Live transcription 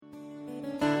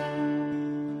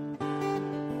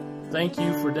Thank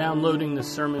you for downloading this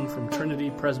sermon from Trinity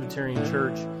Presbyterian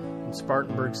Church in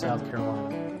Spartanburg, South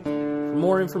Carolina. For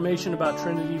more information about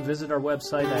Trinity, visit our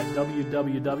website at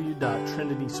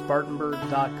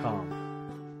www.trinityspartanburg.com.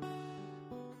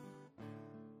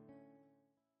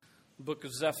 The book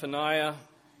of Zephaniah,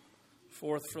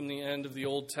 fourth from the end of the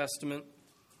Old Testament.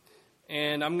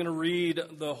 And I'm going to read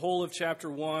the whole of chapter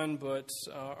 1, but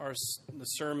the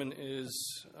sermon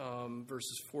is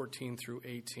verses 14 through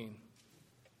 18.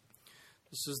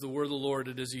 This is the word of the Lord.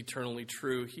 It is eternally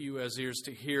true. He who has ears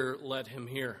to hear, let him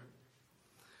hear.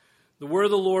 The word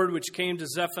of the Lord which came to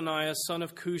Zephaniah, son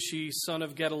of Cushi, son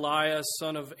of Gedaliah,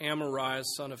 son of Amariah,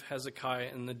 son of Hezekiah,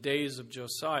 in the days of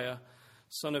Josiah,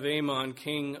 son of Amon,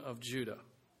 king of Judah.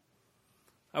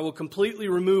 I will completely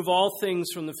remove all things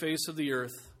from the face of the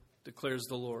earth, declares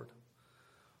the Lord.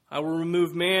 I will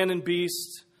remove man and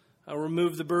beast. I will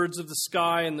remove the birds of the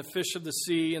sky and the fish of the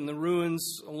sea and the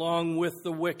ruins along with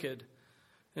the wicked.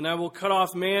 And I will cut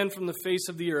off man from the face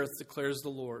of the earth, declares the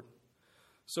Lord.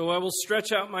 So I will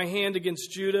stretch out my hand against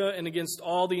Judah and against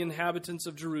all the inhabitants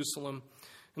of Jerusalem,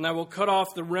 and I will cut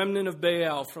off the remnant of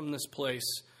Baal from this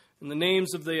place, and the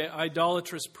names of the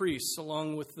idolatrous priests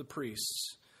along with the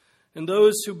priests, and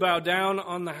those who bow down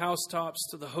on the housetops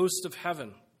to the host of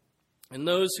heaven, and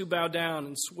those who bow down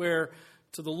and swear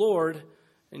to the Lord,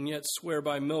 and yet swear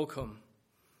by Milcom,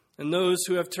 and those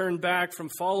who have turned back from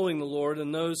following the Lord,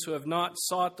 and those who have not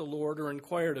sought the Lord or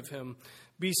inquired of him.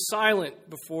 Be silent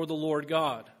before the Lord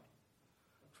God.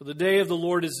 For the day of the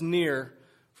Lord is near,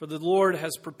 for the Lord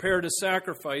has prepared a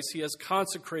sacrifice. He has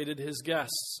consecrated his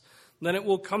guests. Then it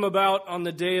will come about on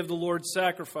the day of the Lord's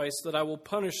sacrifice that I will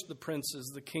punish the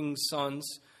princes, the king's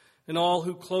sons, and all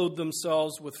who clothe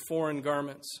themselves with foreign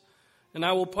garments. And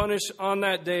I will punish on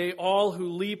that day all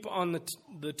who leap on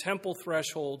the temple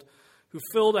threshold, who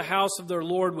fill the house of their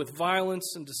Lord with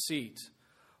violence and deceit.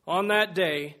 On that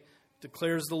day,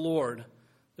 declares the Lord,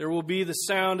 there will be the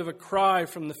sound of a cry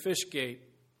from the fish gate,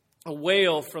 a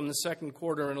wail from the second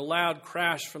quarter, and a loud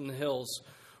crash from the hills.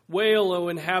 Wail, O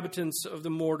inhabitants of the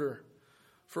mortar,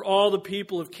 for all the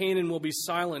people of Canaan will be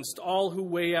silenced. All who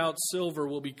weigh out silver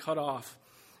will be cut off.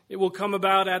 It will come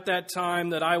about at that time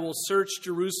that I will search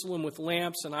Jerusalem with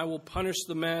lamps, and I will punish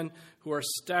the men who are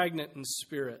stagnant in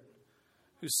spirit,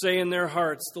 who say in their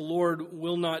hearts, the Lord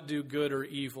will not do good or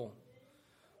evil.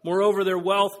 Moreover, their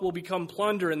wealth will become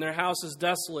plunder and their houses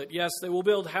desolate. Yes, they will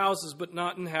build houses but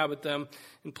not inhabit them,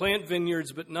 and plant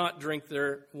vineyards but not drink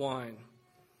their wine.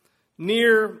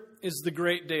 Near is the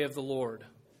great day of the Lord,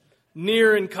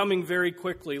 near and coming very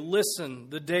quickly. Listen,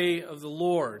 the day of the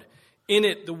Lord. In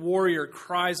it the warrior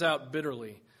cries out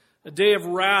bitterly. A day of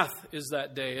wrath is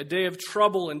that day, a day of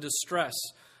trouble and distress,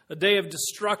 a day of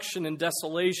destruction and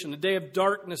desolation, a day of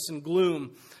darkness and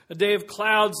gloom, a day of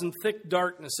clouds and thick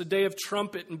darkness, a day of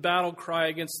trumpet and battle cry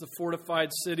against the fortified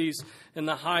cities and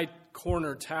the high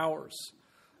corner towers.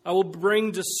 I will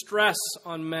bring distress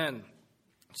on men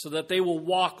so that they will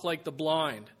walk like the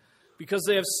blind, because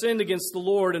they have sinned against the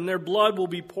Lord, and their blood will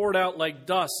be poured out like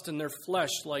dust and their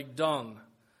flesh like dung.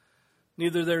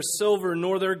 Neither their silver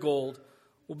nor their gold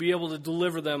will be able to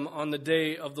deliver them on the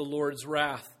day of the Lord's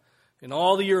wrath. And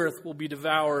all the earth will be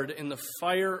devoured in the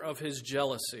fire of his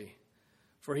jealousy.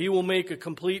 For he will make a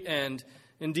complete end,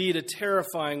 indeed a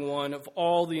terrifying one, of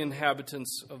all the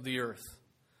inhabitants of the earth.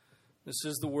 This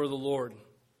is the word of the Lord.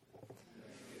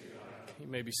 You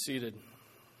may be seated.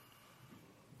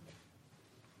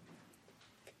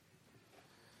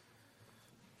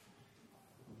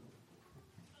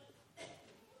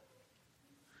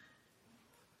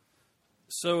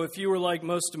 So if you were like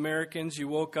most Americans, you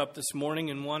woke up this morning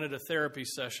and wanted a therapy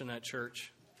session at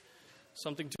church.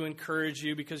 Something to encourage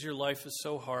you because your life is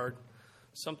so hard.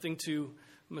 Something to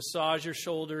massage your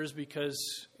shoulders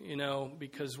because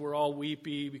we're all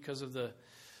weepy because of the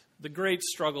great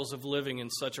struggles of living in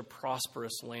such a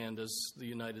prosperous land as the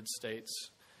United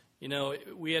States. You know,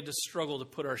 we had to struggle to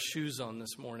put our shoes on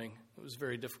this morning. It was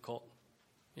very difficult,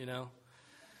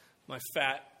 My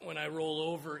fat, when I roll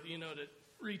over, to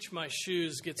reach my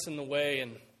shoes gets in the way,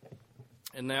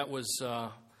 and that was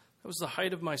the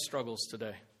height of my struggles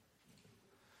today.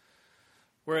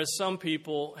 Whereas some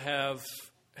people have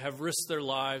risked their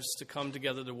lives to come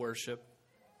together to worship,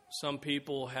 some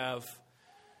people have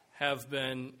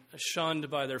been shunned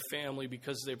by their family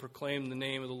because they proclaim the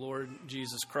name of the Lord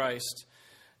Jesus Christ,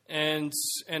 and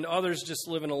others just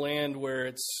live in a land where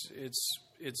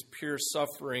it's pure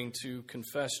suffering to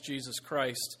confess Jesus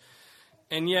Christ,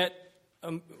 and yet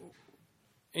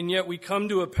we come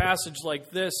to a passage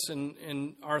like this,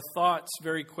 and our thoughts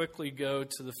very quickly go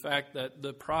to the fact that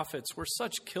the prophets were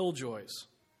such killjoys.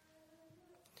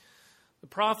 The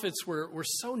prophets were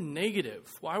so negative.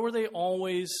 Why were they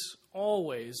always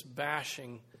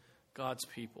bashing God's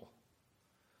people?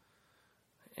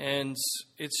 And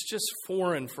it's just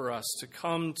foreign for us to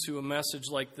come to a message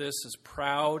like this as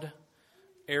proud,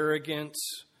 arrogant,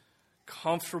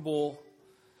 comfortable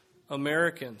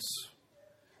Americans.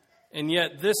 And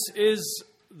yet this is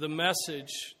the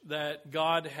message that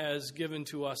God has given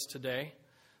to us today.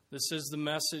 This is the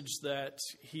message that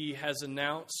He has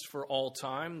announced for all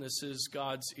time. This is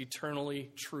God's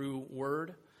eternally true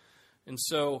word. And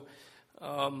so,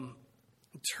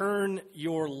 turn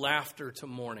your laughter to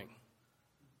mourning.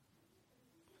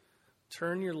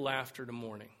 Turn your laughter to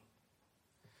mourning.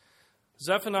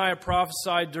 Zephaniah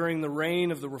prophesied during the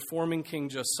reign of the reforming King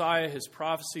Josiah. His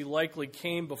prophecy likely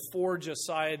came before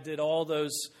Josiah did all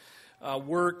those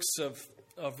works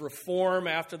of reform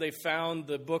after they found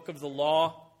the book of the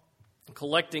law,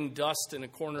 collecting dust in a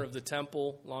corner of the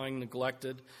temple, lying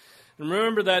neglected. And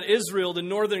remember that Israel, the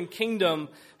northern kingdom,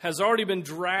 has already been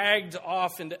dragged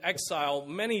off into exile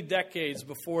many decades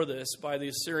before this by the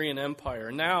Assyrian Empire.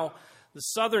 Now, the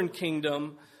southern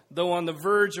kingdom, though on the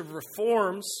verge of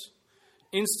reforms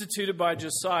instituted by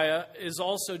Josiah, is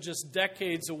also just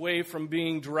decades away from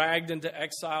being dragged into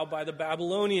exile by the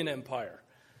Babylonian Empire.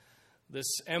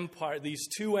 This empire, these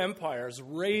two empires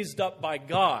raised up by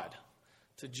God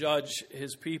to judge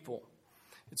His people.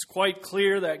 It's quite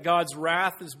clear that God's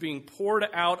wrath is being poured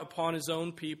out upon His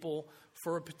own people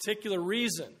for a particular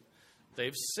reason.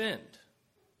 They've sinned.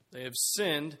 They have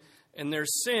sinned, and their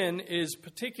sin is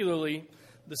particularly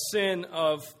the sin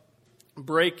of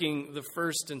breaking the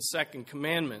first and second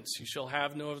commandments. You shall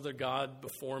have no other God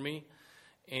before me,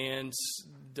 and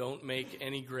don't make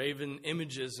any graven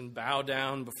images and bow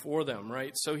down before them,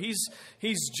 right? So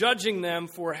he's judging them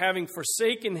for having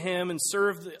forsaken Him and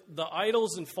served the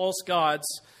idols and false gods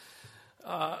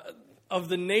of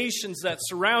the nations that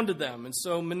surrounded them. And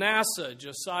so Manasseh,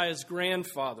 Josiah's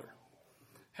grandfather,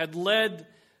 had led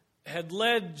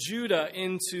Judah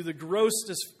into the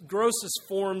grossest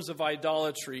forms of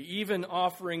idolatry, even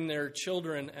offering their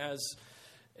children as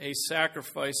a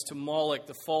sacrifice to Moloch,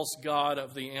 the false god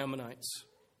of the Ammonites.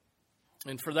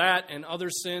 And for that and other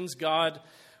sins, God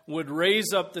would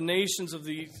raise up the nations of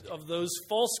those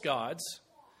false gods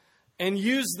and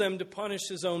use them to punish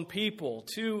His own people.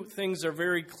 Two things are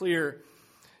very clear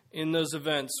in those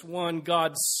events. One,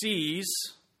 God sees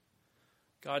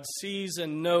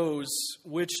and knows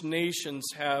which nations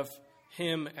have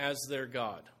Him as their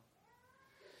God.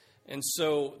 And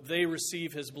so they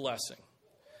receive His blessing.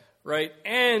 Right?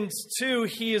 And two,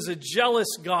 He is a jealous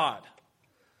God.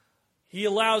 He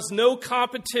allows no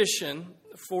competition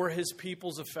for His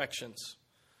people's affections.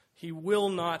 He will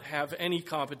not have any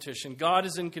competition. God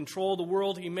is in control of the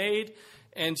world He made,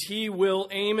 and He will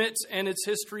aim it and its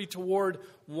history toward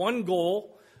one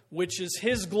goal, which is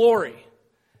His glory.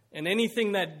 And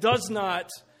anything that does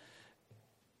not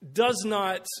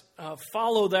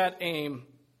follow that aim,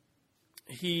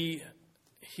 He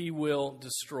will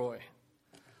destroy.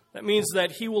 That means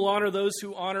that He will honor those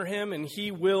who honor Him, and He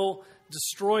will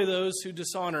destroy those who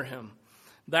dishonor Him.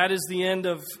 That is the end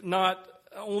of not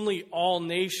only all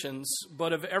nations,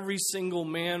 but of every single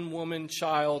man, woman,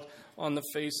 child on the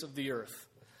face of the earth.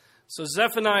 So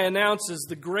Zephaniah announces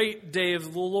the great day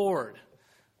of the Lord,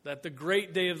 that the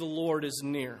great day of the Lord is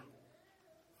near.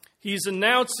 He's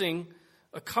announcing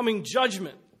a coming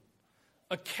judgment,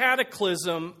 a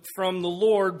cataclysm from the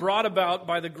Lord brought about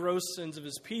by the gross sins of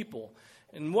His people.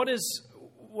 And what is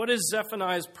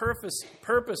Zephaniah's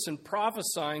purpose in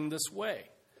prophesying this way?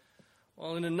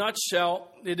 Well, in a nutshell,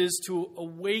 it is to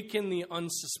awaken the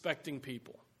unsuspecting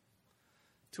people.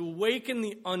 To awaken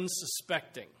the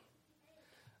unsuspecting.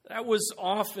 That was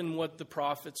often what the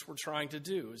prophets were trying to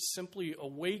do, is simply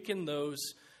awaken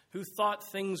those who thought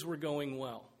things were going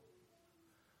well.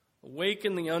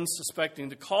 Awaken the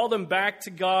unsuspecting, to call them back to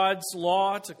God's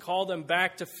law, to call them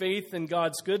back to faith in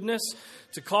God's goodness,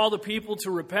 to call the people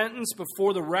to repentance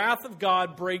before the wrath of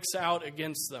God breaks out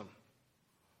against them.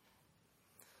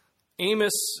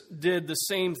 Amos did the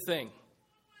same thing,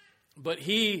 but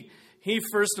he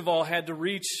first of all had to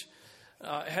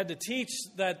teach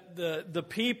that the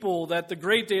people that the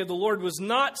great day of the Lord was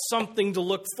not something to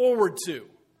look forward to.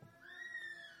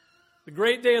 The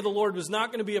great day of the Lord was not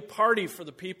going to be a party for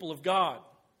the people of God,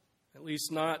 at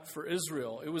least not for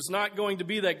Israel. It was not going to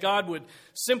be that God would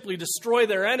simply destroy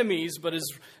their enemies, but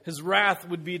his wrath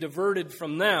would be diverted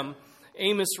from them.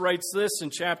 Amos writes this in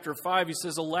chapter 5. He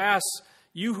says, "Alas,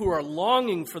 you who are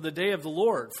longing for the day of the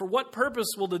Lord, for what purpose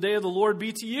will the day of the Lord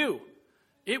be to you?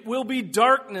 It will be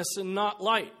darkness and not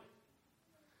light."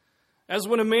 As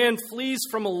when a man flees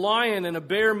from a lion and a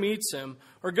bear meets him,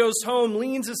 or goes home,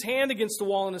 leans his hand against the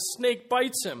wall, and a snake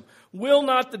bites him. Will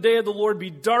not the day of the Lord be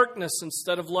darkness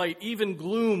instead of light, even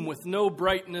gloom with no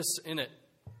brightness in it?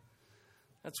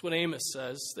 That's what Amos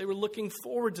says. They were looking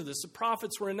forward to this. The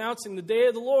prophets were announcing the day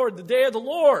of the Lord, the day of the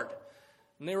Lord.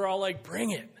 And they were all like,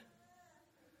 bring it.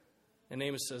 And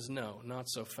Amos says, no, not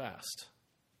so fast.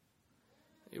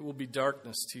 It will be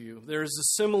darkness to you. There is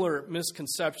a similar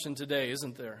misconception today,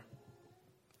 isn't there?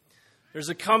 There's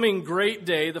a coming great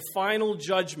day, the final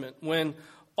judgment, when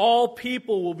all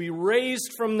people will be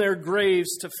raised from their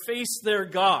graves to face their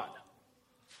God.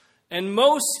 And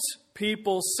most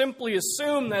people simply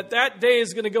assume that that day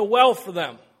is going to go well for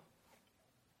them.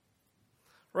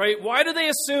 Right? Why do they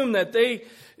assume that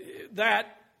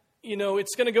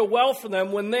it's going to go well for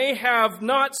them when they have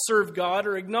not served God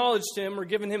or acknowledged Him or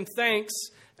given Him thanks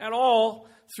at all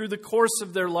through the course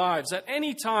of their lives, at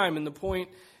any time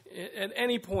at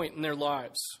any point in their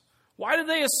lives? Why do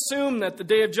they assume that the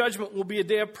day of judgment will be a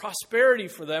day of prosperity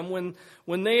for them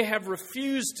when they have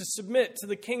refused to submit to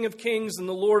the King of Kings and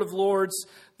the Lord of Lords,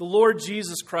 the Lord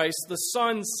Jesus Christ, the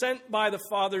Son sent by the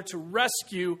Father to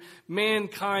rescue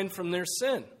mankind from their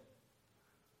sin?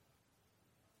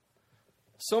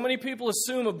 So many people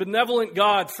assume a benevolent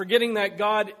God, forgetting that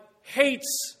God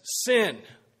hates sin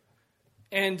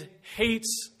and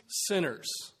hates sinners.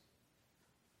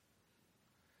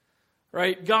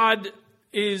 Right? God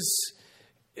is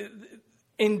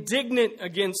indignant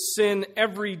against sin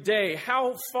every day.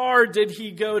 How far did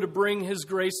He go to bring His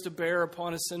grace to bear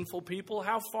upon a sinful people?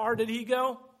 How far did He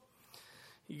go?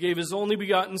 He gave His only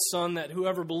begotten Son, that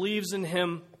whoever believes in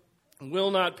Him will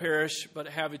not perish but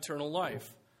have eternal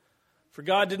life. For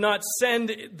God did not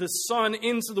send the Son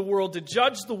into the world to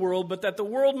judge the world, but that the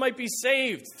world might be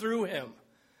saved through Him.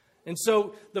 And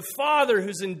so the Father,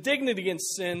 who's indignant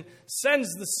against sin,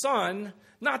 sends the Son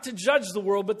not to judge the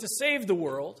world, but to save the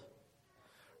world.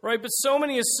 Right? But so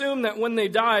many assume that when they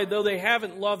die, though they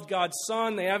haven't loved God's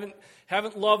Son, they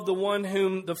haven't loved the one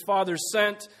whom the Father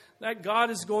sent, that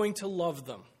God is going to love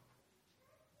them.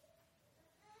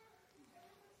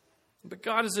 But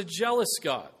God is a jealous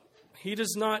God. He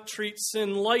does not treat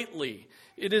sin lightly.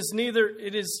 It is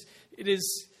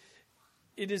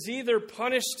either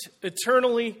punished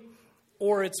eternally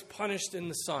or it's punished in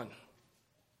the Son.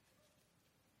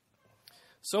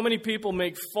 So many people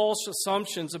make false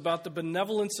assumptions about the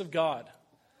benevolence of God.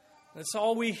 That's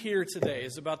all we hear today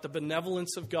is about the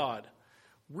benevolence of God.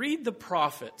 Read the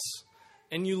prophets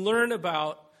and you learn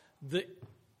about the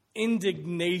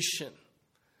indignation,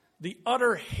 the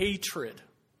utter hatred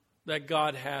that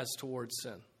God has towards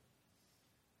sin.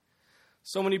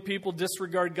 So many people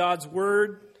disregard God's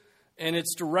word and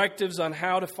its directives on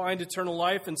how to find eternal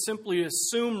life and simply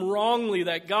assume wrongly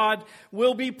that God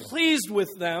will be pleased with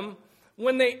them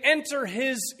when they enter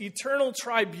His eternal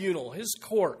tribunal, His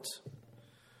court,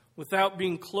 without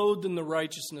being clothed in the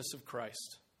righteousness of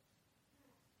Christ.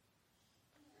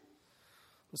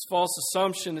 This false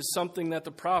assumption is something that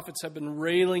the prophets have been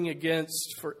railing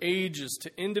against for ages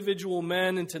to individual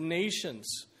men and to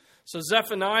nations. So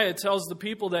Zephaniah tells the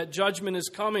people that judgment is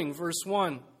coming. Verse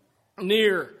 1,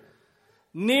 near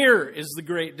is the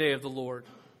great day of the Lord.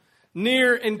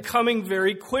 Near and coming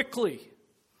very quickly.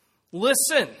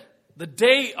 Listen, the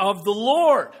day of the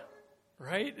Lord.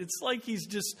 Right? It's like he's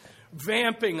just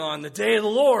vamping on the day of the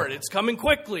Lord. It's coming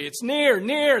quickly. It's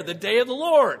near, the day of the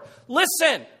Lord.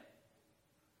 Listen.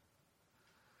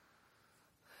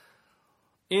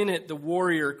 In it, the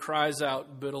warrior cries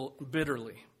out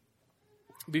bitterly.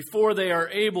 Before they are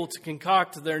able to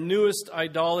concoct their newest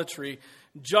idolatry,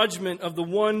 judgment of the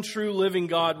one true living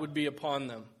God would be upon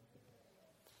them.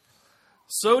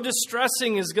 So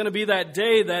distressing is going to be that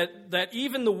day that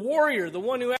even the warrior, the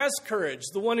one who has courage,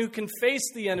 the one who can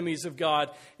face the enemies of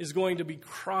God, is going to be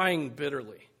crying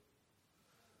bitterly,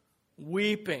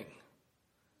 weeping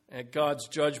at God's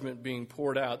judgment being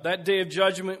poured out. That day of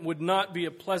judgment would not be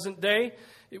a pleasant day.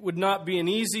 It would not be an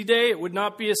easy day. It would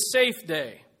not be a safe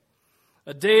day.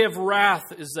 A day of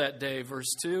wrath is that day,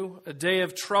 verse 2. A day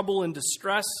of trouble and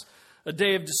distress. A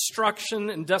day of destruction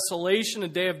and desolation. A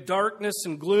day of darkness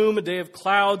and gloom. A day of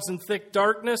clouds and thick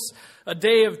darkness. A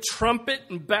day of trumpet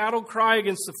and battle cry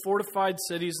against the fortified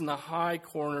cities and the high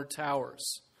corner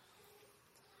towers.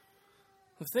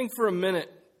 Think for a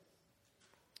minute.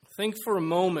 Think for a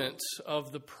moment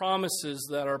of the promises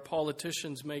that our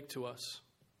politicians make to us.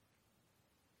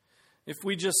 If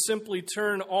we just simply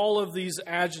turn all of these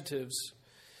adjectives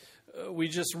we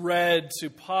just read to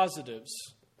positives,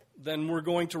 then we're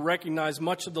going to recognize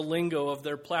much of the lingo of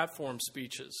their platform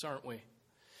speeches, aren't we?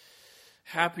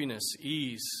 Happiness,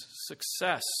 ease,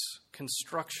 success,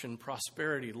 construction,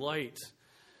 prosperity, light,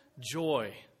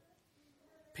 joy,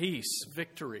 peace,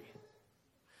 victory.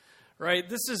 Right?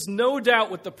 This is no doubt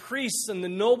what the priests and the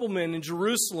noblemen in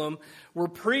Jerusalem were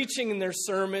preaching in their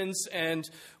sermons and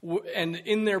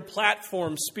in their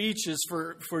platform speeches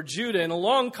for Judah. And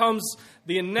along comes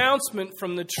the announcement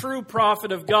from the true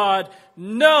prophet of God,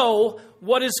 know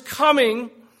what is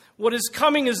coming. What is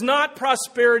coming is not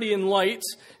prosperity and light.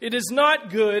 It is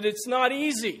not good. It's not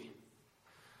easy.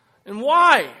 And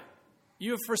why?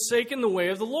 You have forsaken the way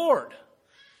of the Lord.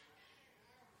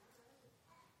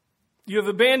 You have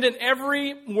abandoned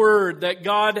every word that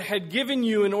God had given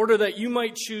you in order that you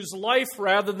might choose life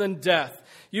rather than death.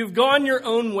 You've gone your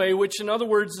own way, which in other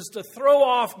words is to throw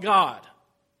off God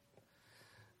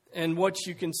and what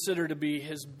you consider to be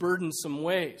his burdensome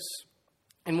ways.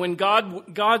 And when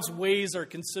God's ways are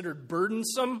considered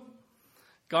burdensome,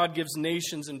 God gives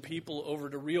nations and people over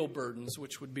to real burdens,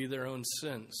 which would be their own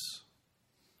sins.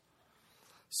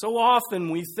 So often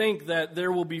we think that there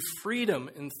will be freedom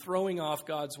in throwing off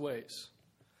God's ways,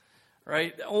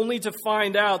 right? Only to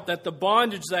find out that the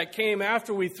bondage that came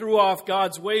after we threw off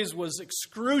God's ways was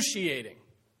excruciating.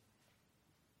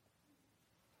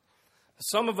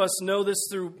 Some of us know this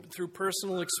through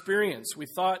personal experience. We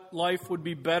thought life would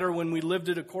be better when we lived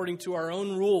it according to our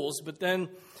own rules, but then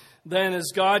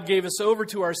as God gave us over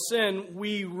to our sin,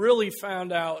 we really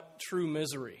found out true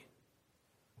misery.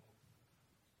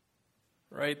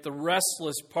 Right? The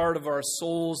restless part of our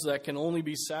souls that can only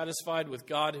be satisfied with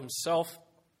God himself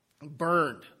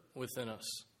burned within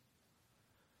us.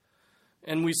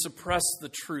 And we suppressed the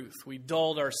truth. We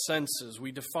dulled our senses.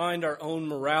 We defined our own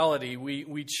morality.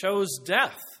 We chose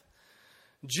death.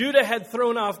 Judah had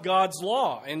thrown off God's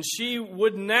law, and she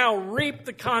would now reap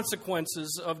the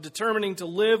consequences of determining to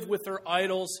live with her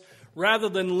idols rather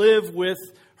than live with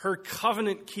her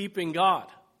covenant-keeping God.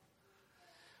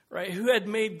 Right, who had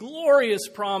made glorious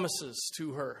promises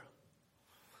to her.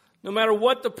 No matter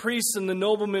what the priests and the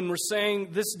noblemen were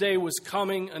saying, this day was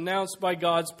coming, announced by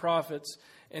God's prophets,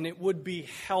 and it would be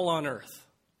hell on earth.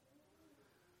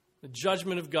 The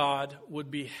judgment of God would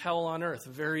be hell on earth,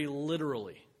 very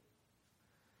literally.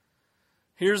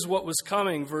 Here's what was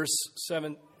coming, verse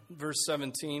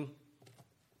 17.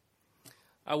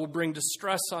 I will bring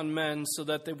distress on men so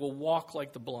that they will walk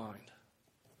like the blind.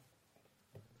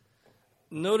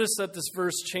 Notice that this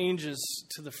verse changes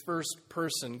to the first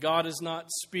person. God is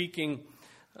not speaking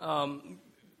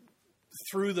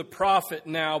through the prophet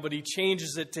now, but he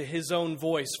changes it to his own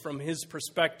voice from his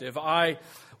perspective. I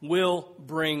will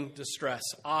bring distress.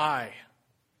 I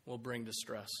will bring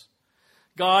distress.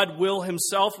 God will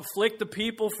himself afflict the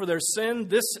people for their sin.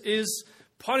 This is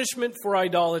punishment for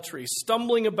idolatry.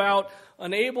 Stumbling about,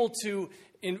 unable to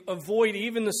avoid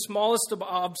even the smallest of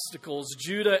obstacles,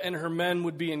 Judah and her men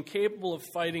would be incapable of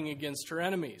fighting against her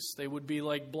enemies. They would be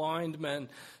like blind men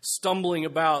stumbling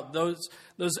about. Those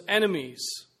enemies,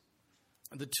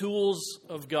 the tools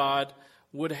of God,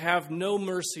 would have no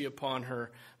mercy upon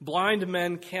her. Blind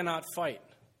men cannot fight.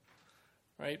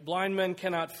 Right? Blind men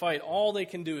cannot fight. All they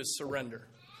can do is surrender.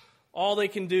 All they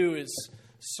can do is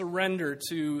surrender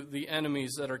to the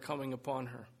enemies that are coming upon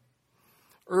her.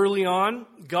 Early on,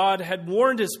 God had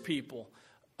warned his people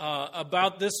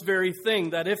about this very thing,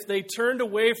 that if they turned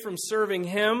away from serving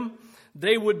him,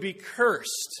 they would be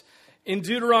cursed. In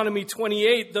Deuteronomy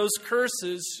 28, those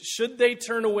curses, should they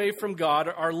turn away from God,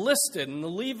 are listed. And the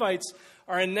Levites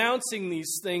are announcing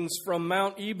these things from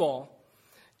Mount Ebal.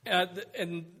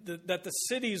 That the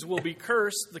cities will be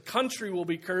cursed, the country will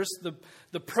be cursed,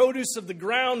 the produce of the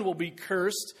ground will be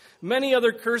cursed. Many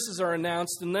other curses are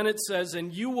announced, and then it says,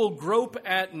 and you will grope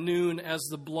at noon as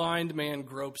the blind man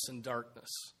gropes in darkness.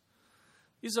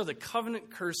 These are the covenant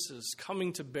curses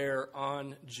coming to bear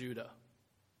on Judah.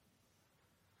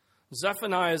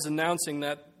 Zephaniah is announcing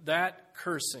that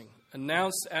cursing,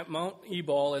 announced at Mount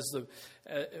Ebal as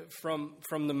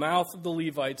from the mouth of the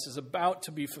Levites, is about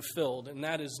to be fulfilled, and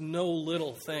that is no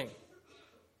little thing.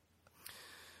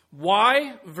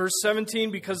 Why? Verse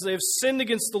 17, because they have sinned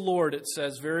against the Lord, it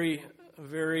says very,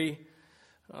 very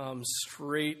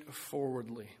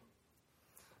straightforwardly.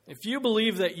 If you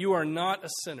believe that you are not a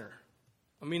sinner,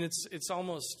 I mean, it's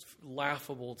almost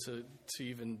laughable to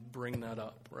even bring that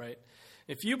up, right?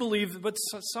 If you believe, but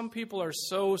some people are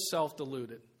so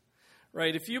self-deluded.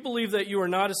 Right? If you believe that you are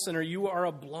not a sinner, you are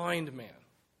a blind man.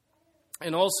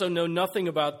 And also know nothing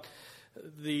about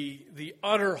the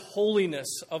utter holiness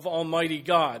of Almighty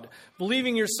God.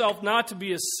 Believing yourself not to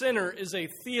be a sinner is a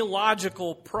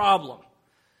theological problem.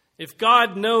 If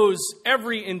God knows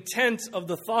every intent of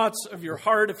the thoughts of your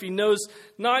heart, if he knows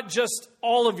not just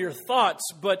all of your thoughts,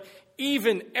 but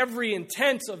even every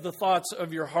intent of the thoughts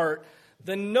of your heart,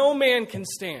 then no man can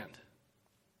stand.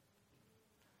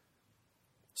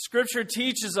 Scripture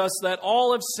teaches us that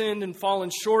all have sinned and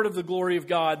fallen short of the glory of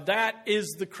God. That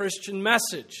is the Christian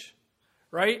message,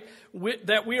 right?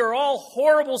 That we are all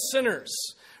horrible sinners,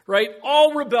 right?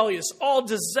 All rebellious, all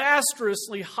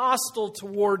disastrously hostile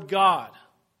toward God.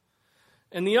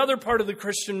 And the other part of the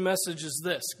Christian message is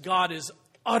this: God is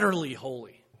utterly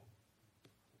holy.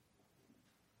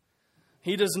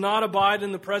 He does not abide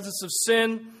in the presence of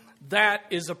sin. That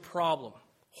is a problem.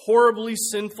 Horribly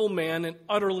sinful man and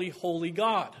utterly holy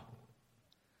God.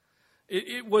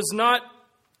 It was not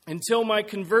until my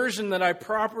conversion that I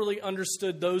properly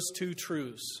understood those two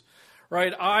truths.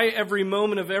 Right? I, every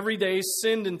moment of every day,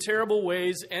 sinned in terrible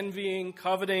ways, envying,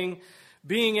 coveting,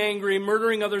 being angry,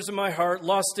 murdering others in my heart,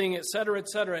 lusting, etc.,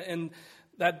 etc. And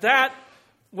that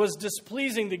was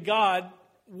displeasing to God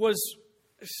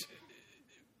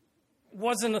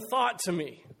wasn't a thought to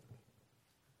me.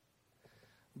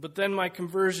 But then my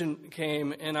conversion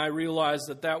came, and I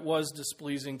realized that was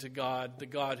displeasing to God, the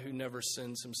God who never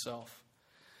sins himself.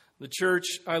 The church,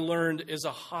 I learned, is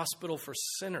a hospital for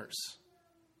sinners,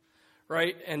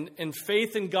 right? And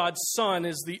faith in God's Son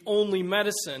is the only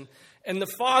medicine. And the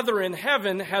Father in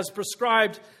heaven has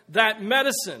prescribed that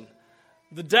medicine,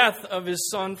 the death of his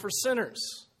Son for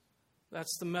sinners.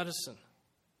 That's the medicine,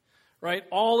 right?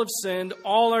 All have sinned,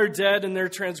 all are dead in their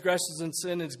transgressions and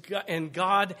sin, and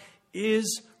God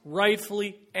is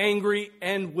rightfully angry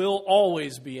and will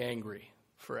always be angry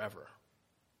forever.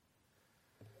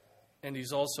 And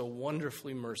he's also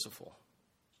wonderfully merciful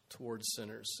towards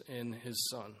sinners in his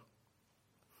Son.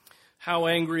 How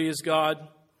angry is God?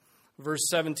 Verse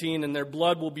 17, and their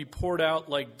blood will be poured out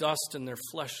like dust and their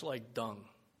flesh like dung.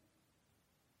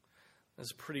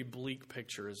 That's a pretty bleak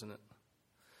picture, isn't it?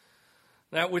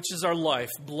 That which is our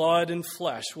life, blood and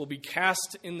flesh, will be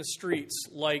cast in the streets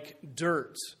like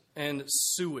dirt and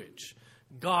sewage.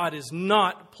 God is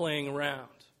not playing around,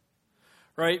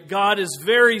 right? God is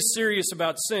very serious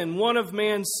about sin. One of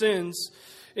man's sins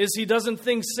is he doesn't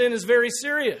think sin is very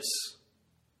serious.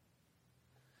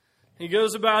 He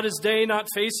goes about his day not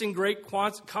facing great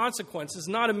consequences,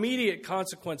 not immediate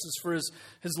consequences for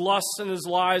his lusts and his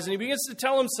lies. And he begins to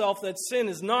tell himself that sin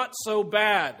is not so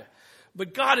bad.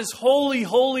 But God is holy,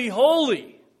 holy,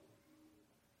 holy.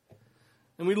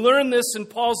 And we learn this in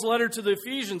Paul's letter to the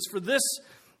Ephesians. For this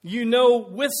you know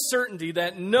with certainty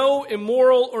that no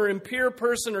immoral or impure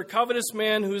person or covetous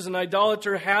man who is an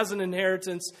idolater has an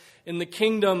inheritance in the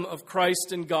kingdom of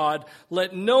Christ and God.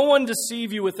 Let no one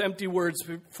deceive you with empty words,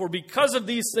 for because of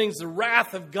these things the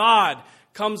wrath of God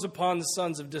comes upon the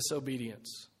sons of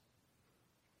disobedience.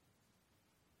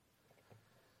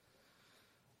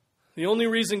 The only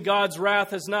reason God's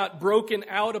wrath has not broken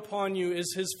out upon you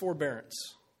is his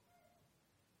forbearance.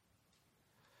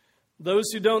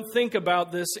 Those who don't think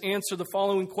about this answer the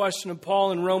following question of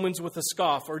Paul in Romans with a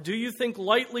scoff. Or do you think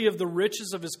lightly of the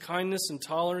riches of his kindness and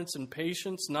tolerance and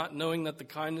patience, not knowing that the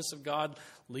kindness of God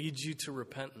leads you to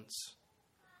repentance?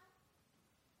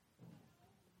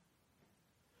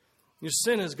 Your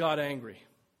sin has got angry.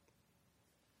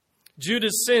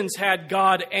 Judah's sins had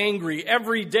God angry.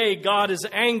 Every day God is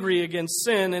angry against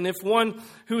sin. And if one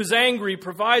who is angry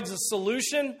provides a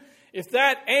solution, if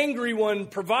that angry one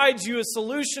provides you a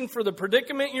solution for the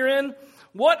predicament you're in,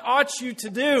 what ought you to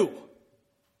do?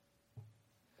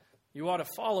 You ought to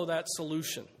follow that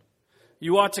solution.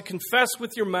 You ought to confess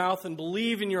with your mouth and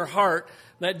believe in your heart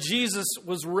that Jesus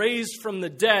was raised from the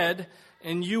dead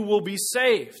and you will be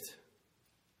saved.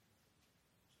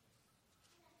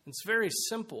 It's very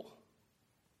simple.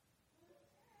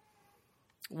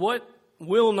 What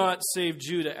will not save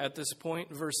Judah at this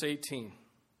point? Verse 18.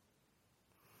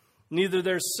 Neither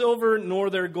their silver nor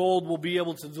their gold will be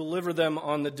able to deliver them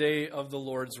on the day of the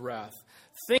Lord's wrath.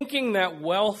 Thinking that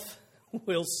wealth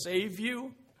will save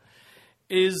you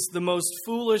is the most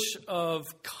foolish of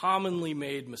commonly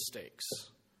made mistakes.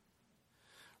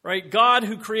 Right? God,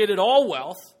 who created all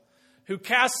wealth, who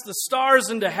cast the stars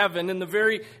into heaven and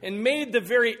made the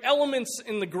very elements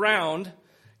in the ground,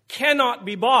 cannot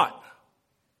be bought.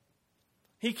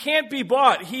 He can't be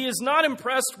bought. He is not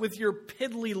impressed with your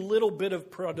piddly little bit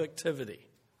of productivity.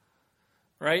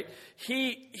 Right?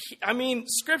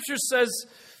 Scripture says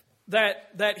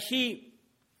that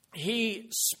he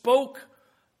spoke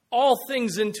all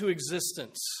things into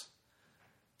existence.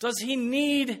 Does he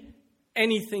need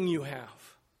anything you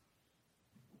have?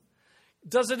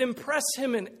 Does it impress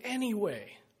him in any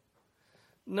way?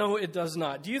 No, it does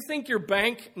not. Do you think your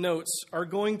bank notes are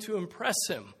going to impress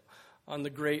him on the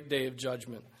great day of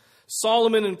judgment?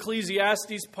 Solomon in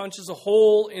Ecclesiastes punches a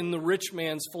hole in the rich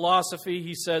man's philosophy.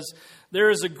 He says, "There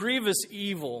is a grievous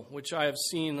evil which I have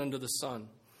seen under the sun.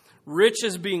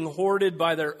 Riches being hoarded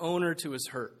by their owner to his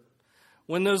hurt.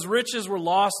 When those riches were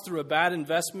lost through a bad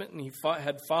investment and he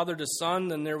had fathered a son,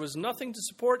 then there was nothing to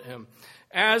support him.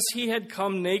 As he had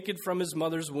come naked from his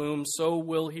mother's womb, so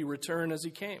will he return as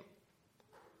he came.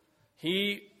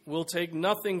 He will take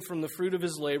nothing from the fruit of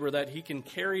his labor that he can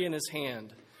carry in his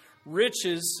hand.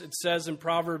 Riches," it says in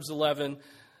Proverbs 11,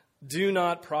 "do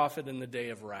not profit in the day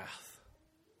of wrath."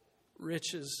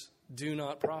 Riches do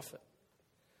not profit.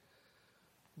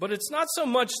 But it's not so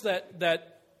much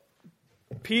that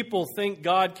people think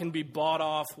God can be bought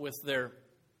off with their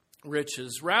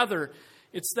riches. Rather,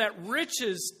 it's that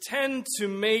riches tend to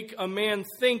make a man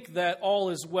think that all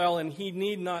is well and he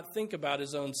need not think about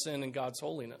his own sin and God's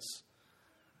holiness.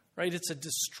 Right? It's a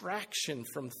distraction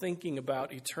from thinking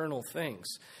about eternal things.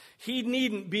 He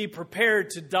needn't be prepared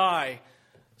to die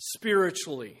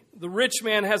spiritually. The rich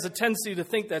man has a tendency to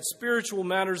think that spiritual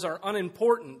matters are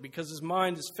unimportant because his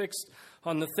mind is fixed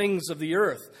on the things of the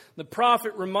earth. The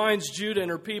prophet reminds Judah and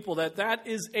her people that that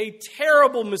is a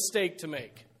terrible mistake to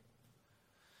make.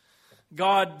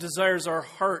 God desires our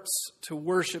hearts to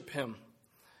worship him,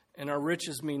 and our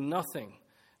riches mean nothing.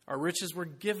 Our riches were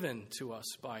given to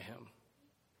us by him.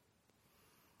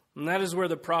 And that is where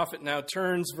the prophet now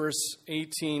turns, verse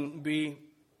 18b.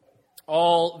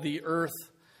 All the earth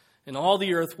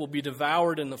will be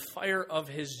devoured in the fire of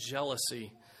his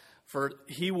jealousy, for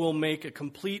he will make a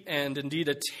complete end, indeed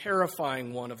a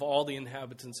terrifying one, of all the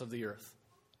inhabitants of the earth.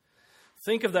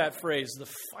 Think of that phrase,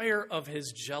 the fire of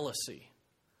his jealousy.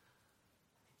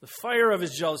 The fire of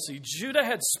his jealousy. Judah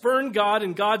had spurned God,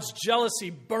 and God's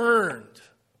jealousy burned.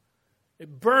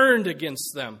 It burned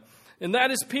against them. And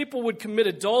that is, people would commit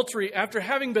adultery after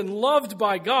having been loved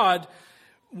by God,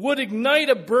 would ignite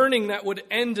a burning that would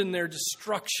end in their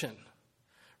destruction.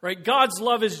 Right? God's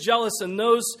love is jealous, and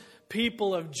those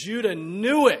people of Judah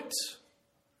knew it.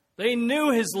 They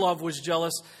knew his love was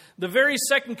jealous. The very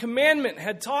second commandment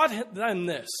had taught them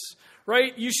this.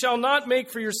 Right? You shall not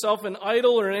make for yourself an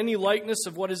idol or any likeness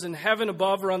of what is in heaven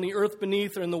above or on the earth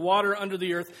beneath or in the water under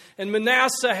the earth. And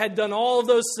Manasseh had done all of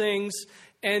those things,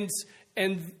 and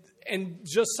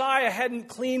Josiah hadn't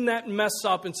cleaned that mess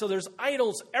up. And so there's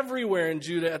idols everywhere in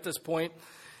Judah at this point.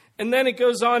 And then it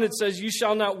goes on, it says, you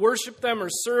shall not worship them or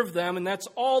serve them. And that's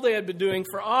all they had been doing.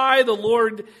 For I, the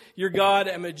Lord your God,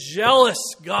 am a jealous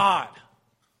God,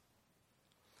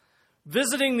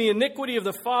 visiting the iniquity of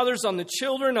the fathers on the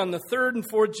children, on the third and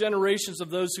fourth generations of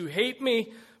those who hate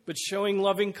me, but showing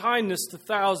loving kindness to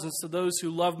thousands, to those who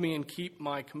love me and keep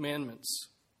my commandments.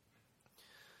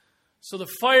 So the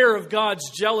fire of God's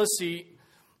jealousy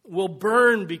will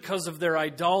burn because of their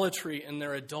idolatry and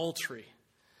their adultery.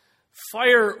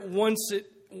 Fire, once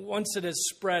it has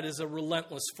spread, is a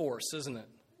relentless force, isn't it?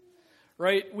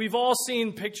 Right? We've all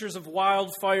seen pictures of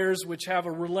wildfires which have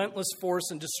a relentless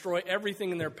force and destroy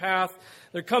everything in their path.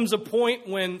 There comes a point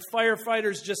when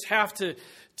firefighters just have to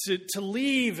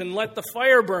leave and let the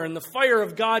fire burn. The fire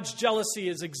of God's jealousy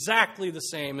is exactly the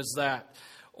same as that,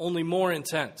 only more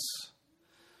intense.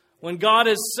 When God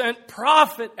has sent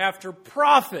prophet after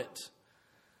prophet,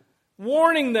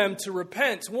 warning them to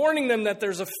repent, warning them that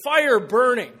there's a fire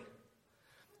burning,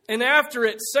 and after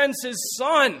it sends his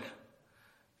son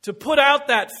to put out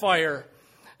that fire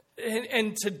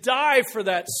and to die for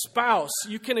that spouse,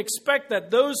 you can expect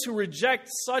that those who reject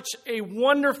such a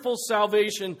wonderful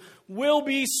salvation will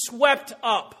be swept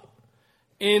up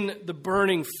in the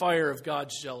burning fire of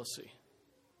God's jealousy.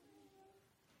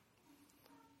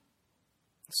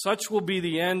 Such will be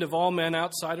the end of all men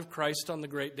outside of Christ on the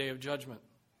great day of judgment.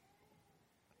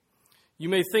 You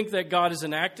may think that God is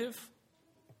inactive,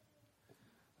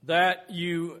 that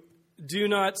you do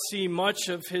not see much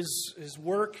of his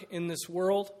work in this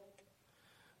world,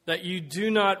 that you do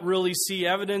not really see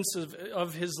evidence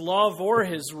of his love or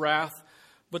his wrath,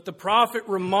 but the prophet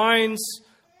reminds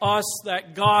us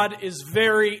that God is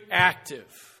very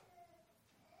active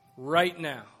right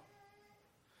now.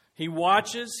 He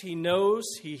watches, he knows,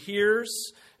 he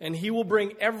hears, and he will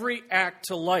bring every act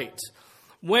to light.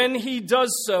 When he does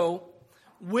so,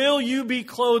 will you be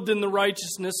clothed in the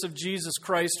righteousness of Jesus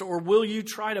Christ, or will you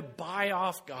try to buy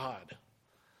off God,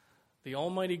 the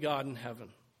Almighty God in heaven?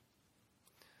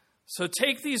 So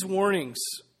take these warnings,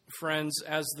 friends,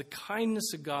 as the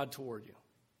kindness of God toward you.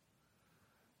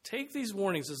 Take these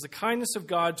warnings as the kindness of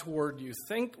God toward you.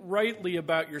 Think rightly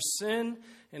about your sin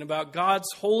and about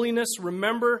God's holiness.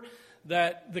 Remember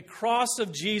that the cross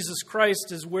of Jesus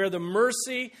Christ is where the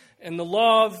mercy and the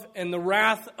love and the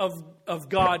wrath of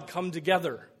God come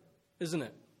together, isn't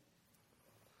it?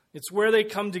 It's where they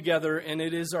come together, and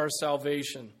it is our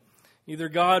salvation. Either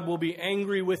God will be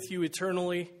angry with you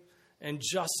eternally and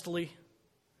justly,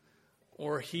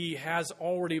 or he has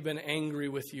already been angry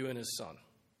with you in his Son,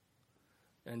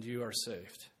 and you are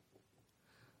saved.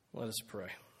 Let us pray.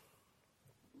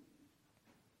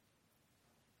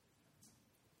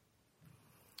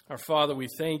 Our Father, we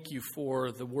thank you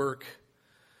for the work,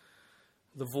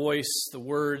 the voice, the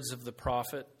words of the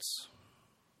prophets.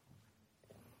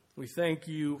 We thank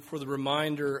you for the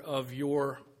reminder of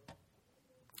your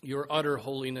utter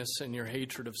holiness and your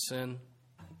hatred of sin.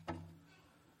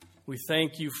 We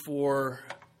thank you for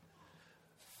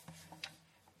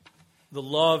the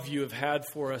love you have had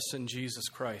for us in Jesus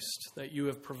Christ, that you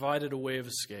have provided a way of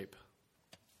escape.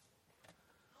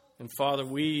 And Father,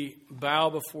 we bow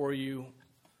before you.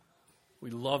 We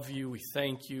love you. We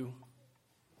thank you.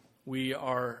 We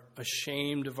are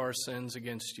ashamed of our sins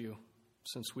against you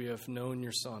since we have known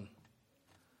your Son.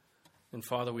 And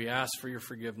Father, we ask for your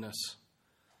forgiveness.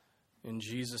 In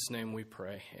Jesus' name we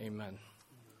pray. Amen.